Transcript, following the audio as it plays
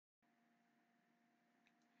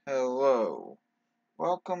Hello,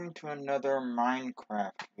 welcome to another Minecraft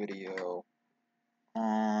video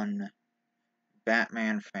on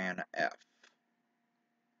Batman Fan F.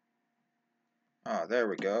 Oh, there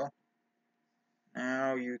we go.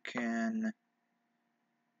 Now you can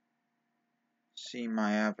see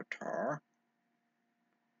my avatar.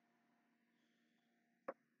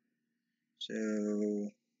 So,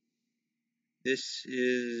 this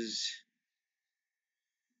is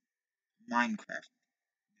Minecraft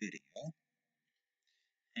video.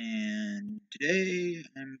 And today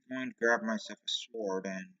I'm going to grab myself a sword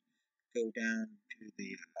and go down to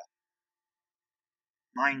the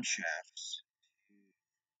mine shafts to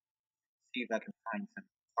see if I can find some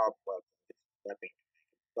cobwebs and get some webbing to make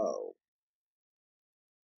a bow.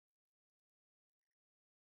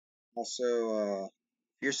 Also,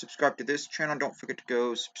 if you're subscribed to this channel, don't forget to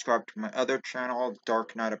go subscribe to my other channel,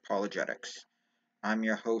 Dark Knight Apologetics. I'm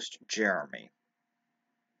your host, Jeremy.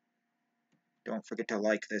 Don't forget to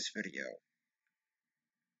like this video.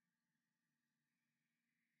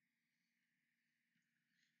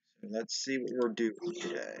 So let's see what we're doing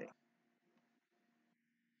today.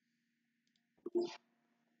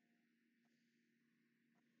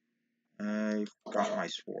 I forgot my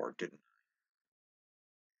sword, didn't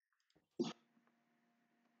I?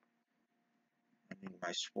 I need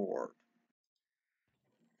my sword.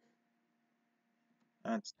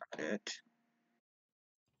 That's not it.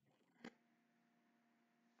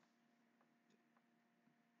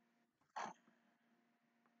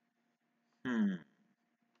 Hmm.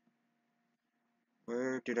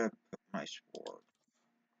 Where did I put my sword?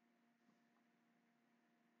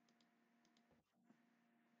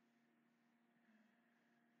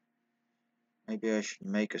 Maybe I should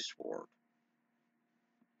make a sword.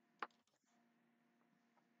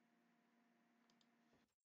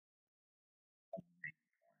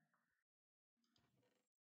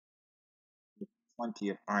 Plenty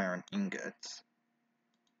of iron ingots.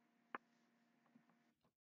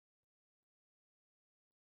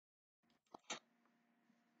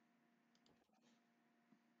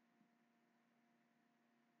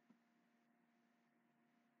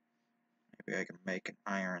 Maybe I can make an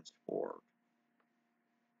iron sword.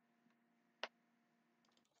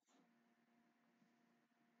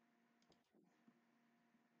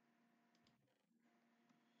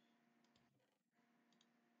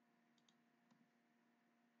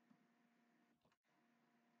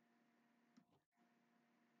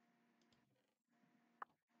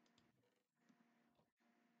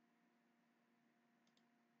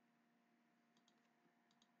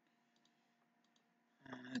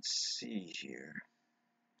 Let's see here.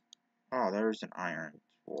 Oh, there's an iron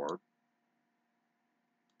sword.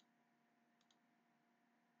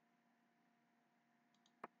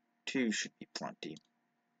 Two should be plenty.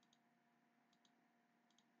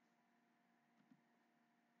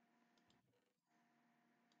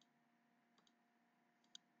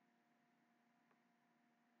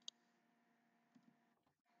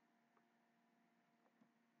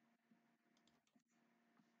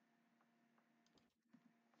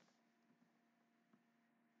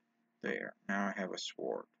 There, now I have a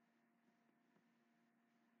sword.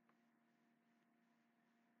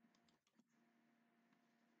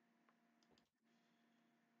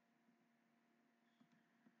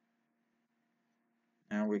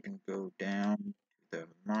 Now we can go down to the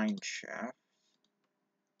mine shaft.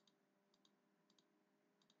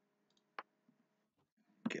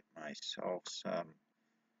 Get myself some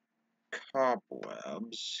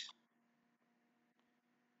cobwebs.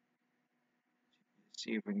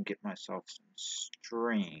 See if we can get myself some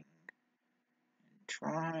string. And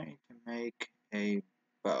try to make a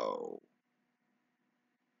bow.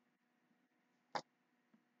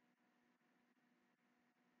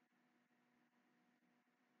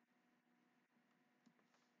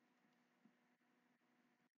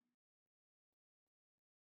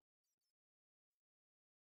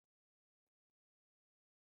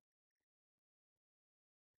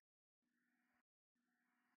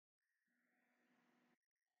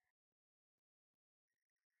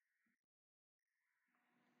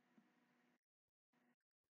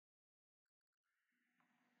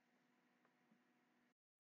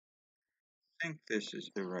 I think this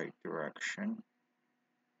is the right direction.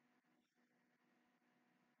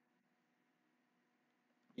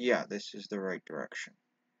 Yeah, this is the right direction.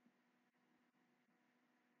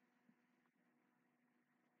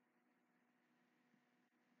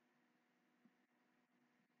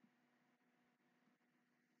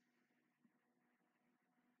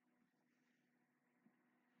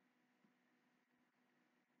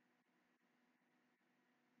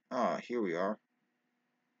 Ah, here we are.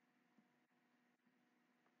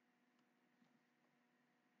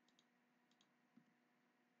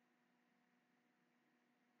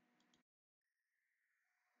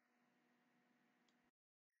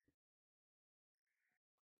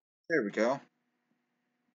 There we go.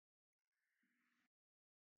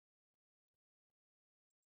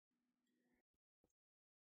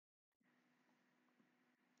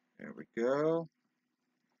 There we go.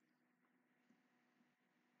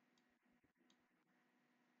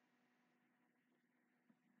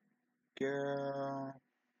 Go.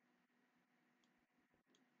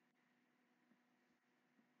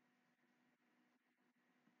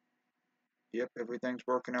 Yep, everything's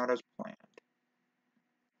working out as planned.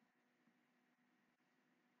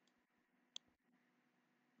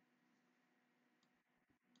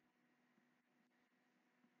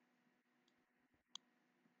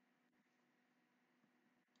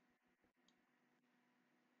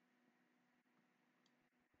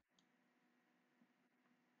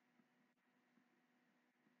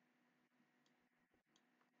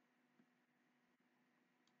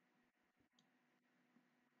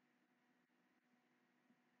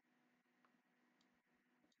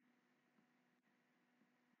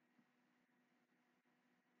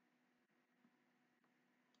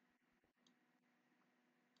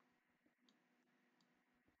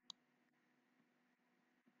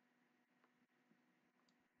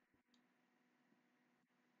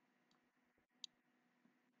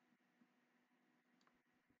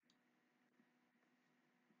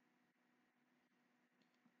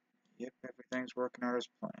 Yep, everything's working out as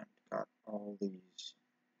planned. Got all these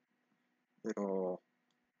little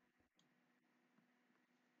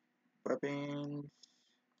webbings.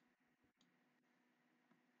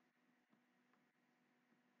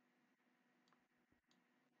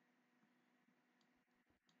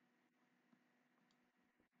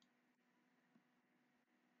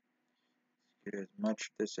 Get as much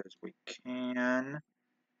of this as we can.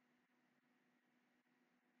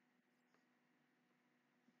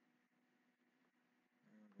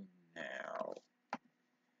 Now,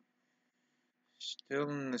 still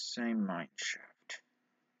in the same mine shaft.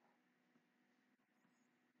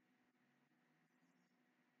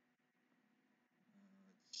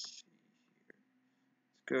 Let's see here.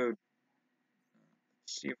 Let's go. Let's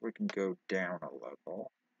see if we can go down a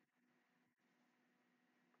level.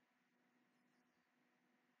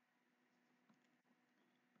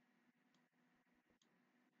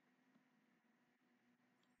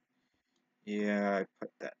 Yeah, I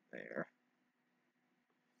put that there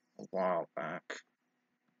a while back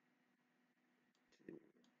to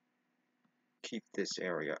keep this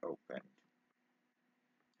area open and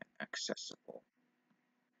accessible.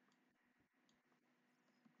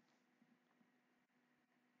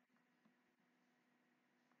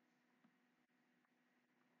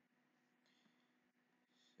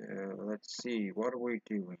 So let's see, what are we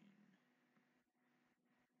doing?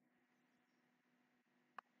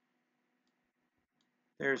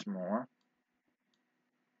 There's more.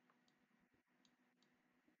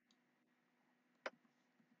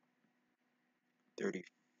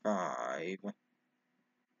 35. Let's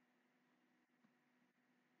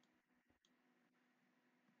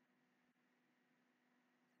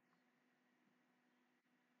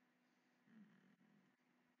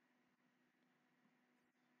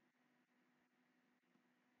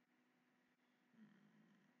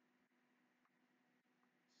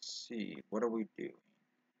see, what are we doing?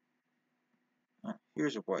 Oh,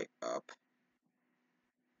 here's a way up.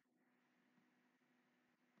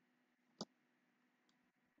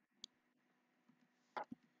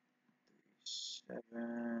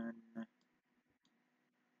 7,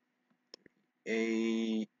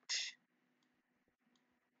 8,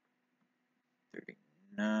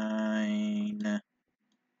 39,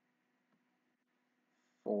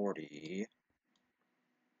 40,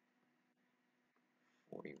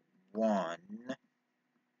 41,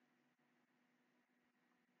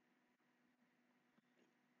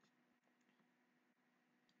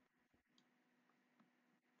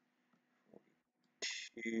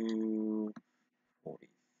 42,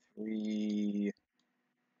 43,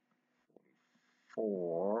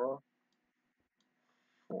 44,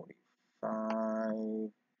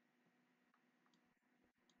 45,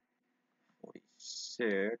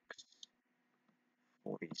 46,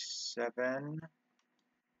 47,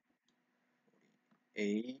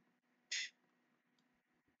 48,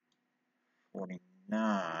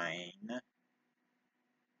 49,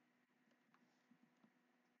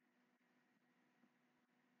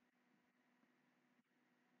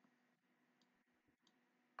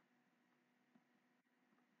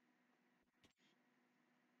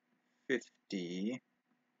 50,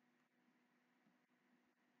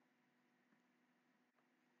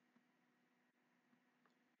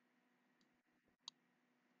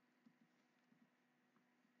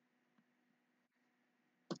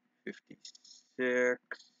 56,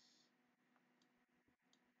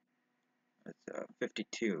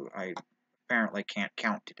 52. I apparently can't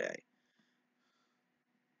count today.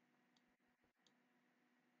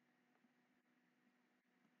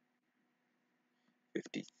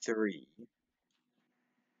 $53.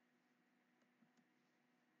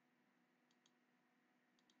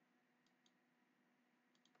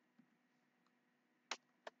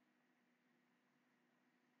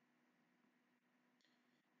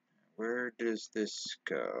 Where does this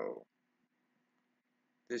go?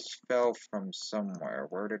 This fell from somewhere.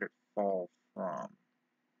 Where did it fall from?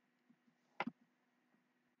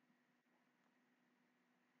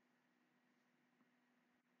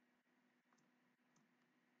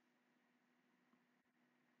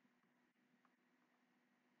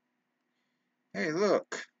 Hey,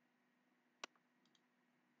 look!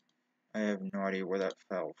 I have no idea where that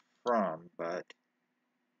fell from, but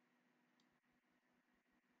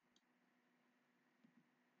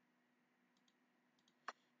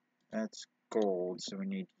that's gold, so we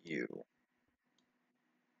need you.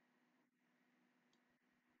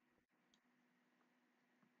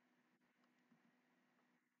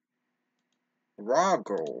 Raw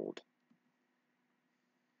gold.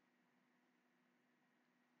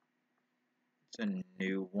 It's a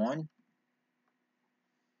new one.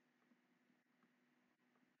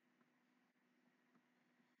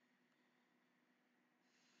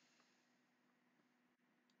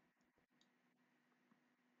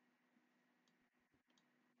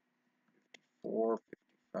 Four,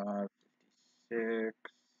 55, 56.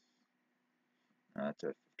 That's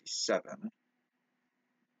a 57.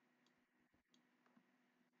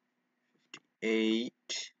 8.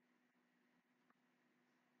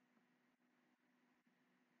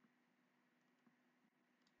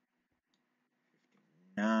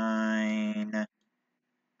 9.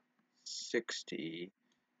 60.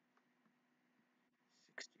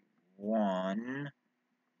 61.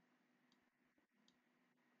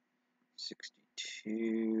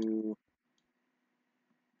 62.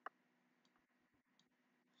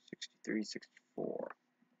 63, 64.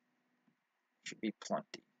 Should be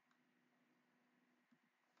plenty.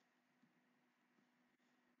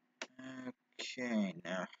 Okay,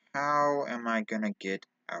 now how am I gonna get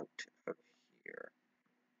out of here?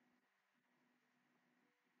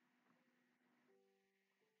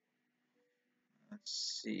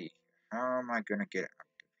 Let's see. How am I gonna get out of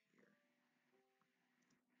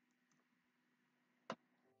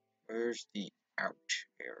here? Where's the out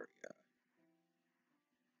area?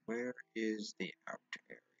 Where is the out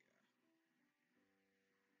area?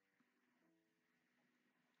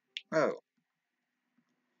 Oh,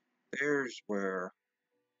 there's where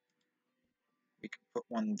we can put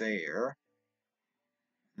one there.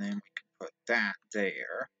 And then we can put that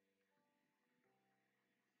there.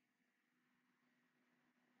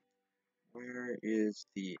 Where is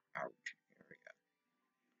the out area?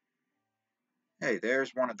 Hey,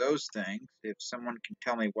 there's one of those things. If someone can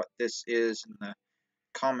tell me what this is in the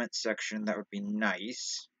comment section, that would be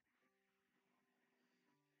nice.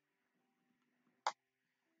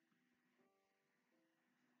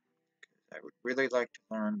 I would really like to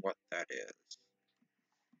learn what that is.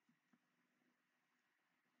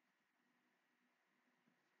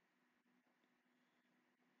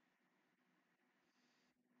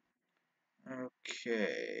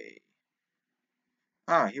 Okay.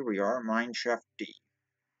 Ah, here we are, Mine Shaft D.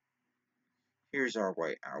 Here's our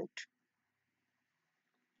way out.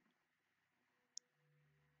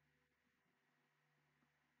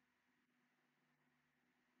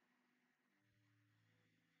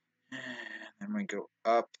 And then we go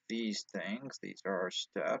up these things. These are our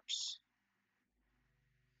steps.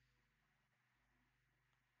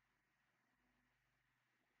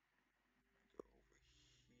 Go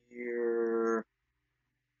over here.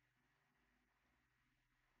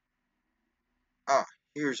 Ah,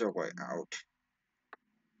 here's our way out.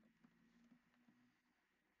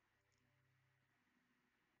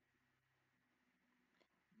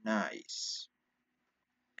 Nice.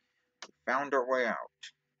 Found our way out.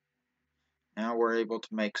 Now we're able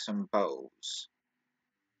to make some bows.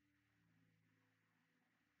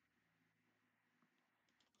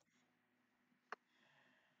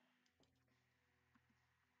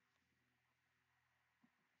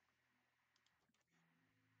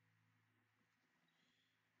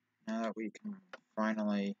 Now that we can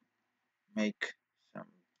finally make some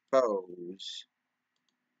bows.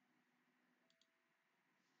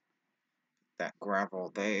 That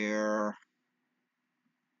gravel there.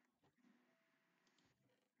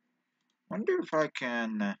 Wonder if I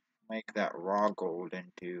can make that raw gold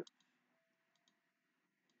into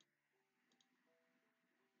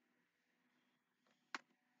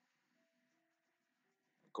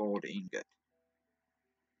gold ingot.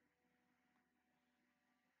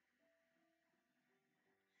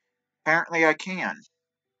 Apparently I can.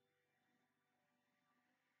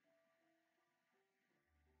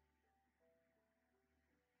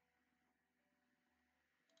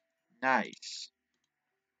 Nice.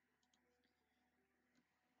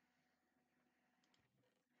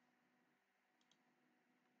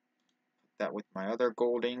 Put that with my other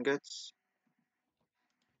gold ingots.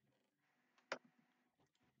 Let's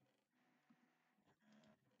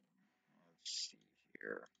see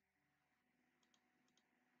here.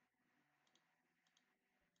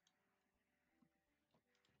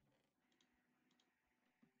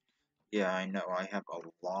 Yeah, I know, I have a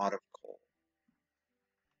lot of coal.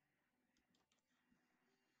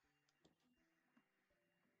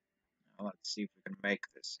 Now let's see if we can make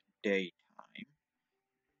this daytime.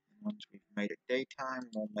 Once we've made it daytime,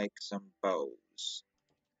 we'll make some bows.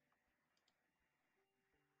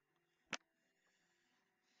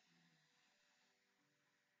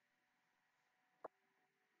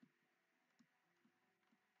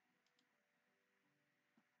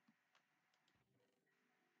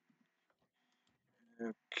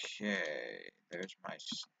 Okay, there's my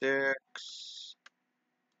sticks.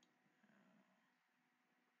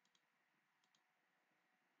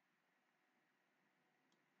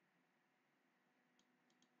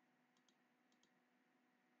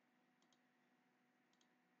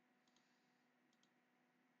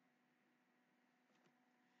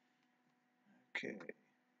 Okay.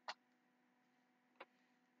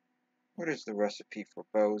 What is the recipe for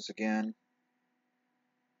bows again?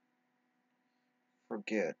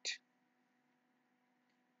 Forget.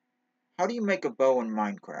 How do you make a bow in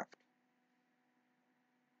Minecraft?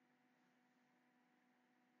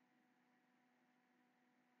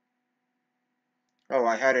 Oh,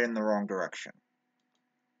 I had it in the wrong direction.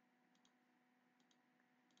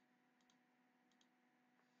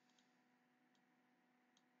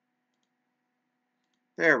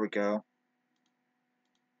 There we go.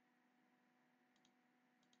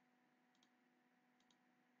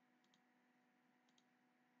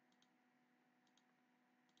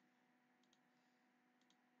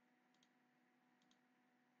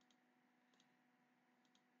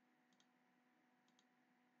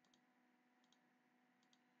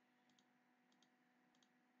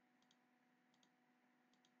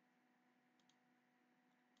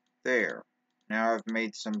 There. Now I've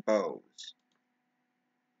made some bows.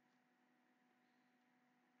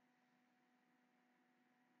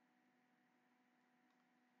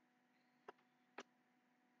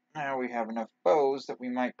 Now we have enough bows that we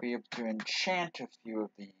might be able to enchant a few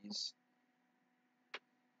of these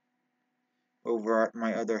over at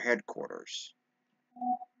my other headquarters,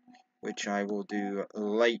 which I will do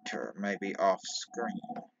later, maybe off screen.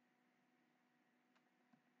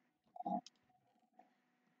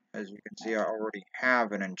 As you can see, I already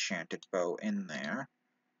have an enchanted bow in there.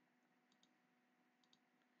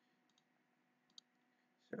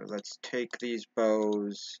 So let's take these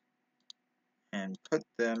bows and put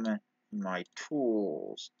them in my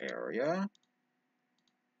tools area.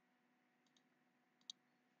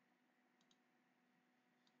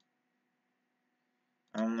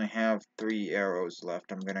 I only have 3 arrows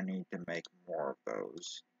left. I'm going to need to make more of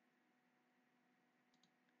those.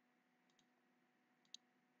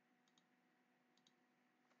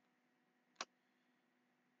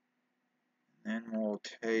 Then we'll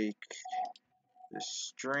take the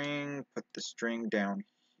string, put the string down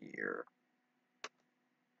here.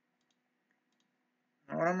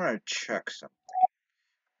 Now what, I'm going to check something.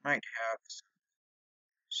 Might have some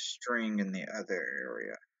string in the other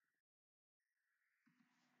area.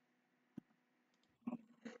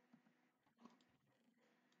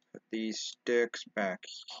 Put these sticks back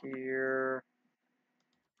here.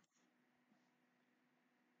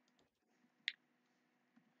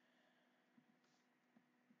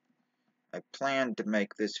 I planned to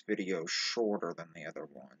make this video shorter than the other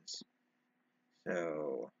ones.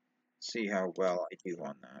 So, see how well I do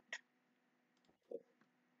on that.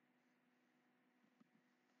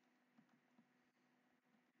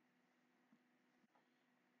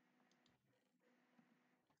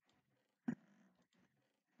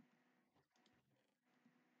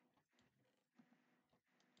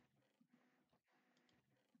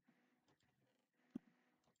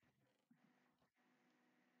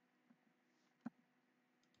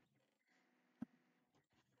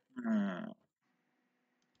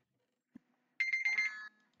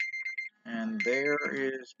 And there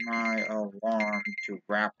is my alarm to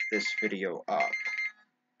wrap this video up.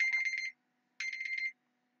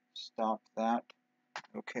 Stop that.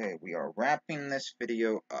 Okay, we are wrapping this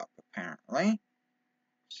video up, apparently.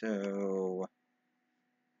 So,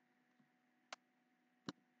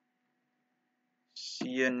 See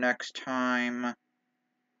you next time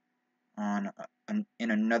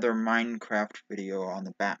in another Minecraft video on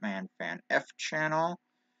the Batman Fan F channel,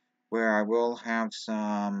 where I will have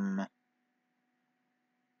some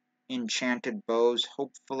enchanted bows.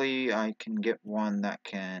 Hopefully I can get one that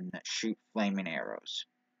can shoot flaming arrows.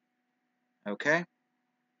 Okay?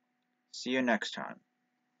 See you next time.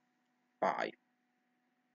 Bye.